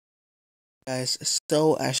Guys,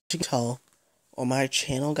 so as you can tell on my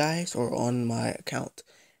channel, guys, or on my account,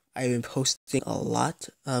 I've been posting a lot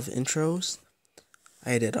of intros.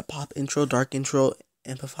 I did a pop intro, dark intro,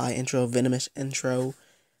 amplify intro, venomous intro,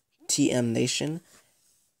 TM Nation,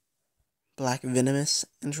 black venomous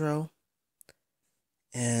intro,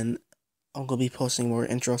 and I'm gonna be posting more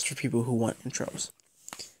intros for people who want intros.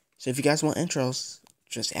 So if you guys want intros,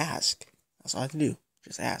 just ask. That's all I have to do.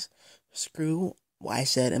 Just ask. Screw what I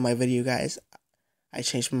said in my video, guys. I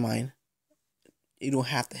changed my mind. You don't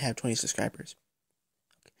have to have 20 subscribers.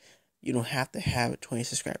 You don't have to have 20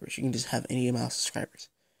 subscribers. You can just have any amount of subscribers.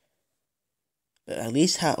 But at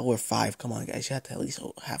least have over 5. Come on, guys. You have to at least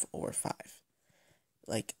have over 5.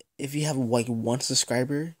 Like, if you have like 1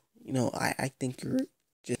 subscriber, you know, I think you're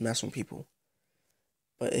just messing with people.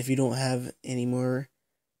 But if you don't have any more,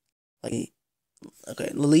 like, okay,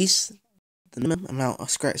 at least the minimum amount of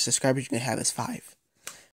subscribers you can have is 5.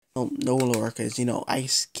 No lower, because, you know, I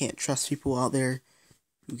can't trust people out there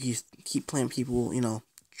who keep playing people, you know,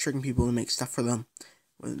 tricking people to make stuff for them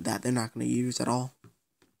that they're not going to use at all.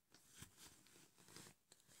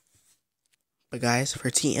 But guys, for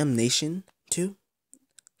TM Nation too,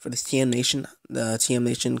 for this TM Nation, the TM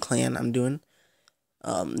Nation clan I'm doing,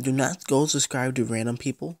 do not go subscribe to random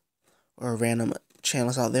people or random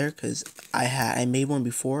channels out there, because I made one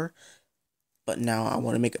before, but now I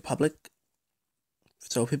want to make it public,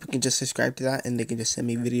 so people can just subscribe to that and they can just send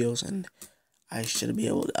me videos and I should be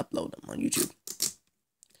able to upload them on YouTube.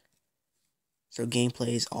 So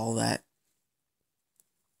gameplays, all that.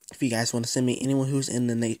 If you guys want to send me anyone who's in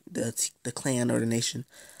the clan or the nation,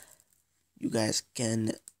 you guys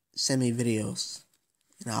can send me videos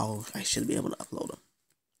and I should be able to upload them.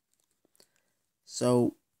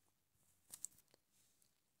 So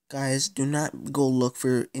guys, do not go look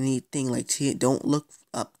for anything like don't look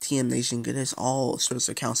up TM Nation, because there's all sorts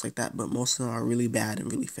of accounts like that, but most of them are really bad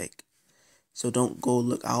and really fake. So don't go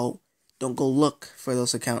look for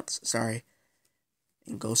those accounts, sorry,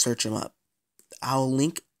 and go search them up. I'll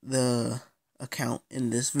link the account in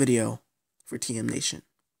this video for TM Nation.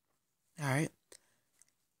 Alright?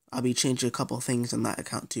 I'll be changing a couple things on that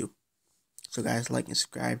account too. So guys, like and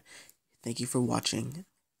subscribe. Thank you for watching.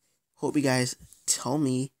 Hope you guys tell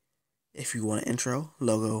me if you want an intro,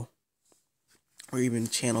 logo, or even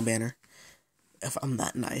channel banner, if I'm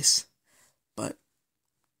that nice. But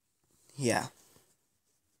yeah.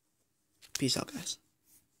 Peace out, guys.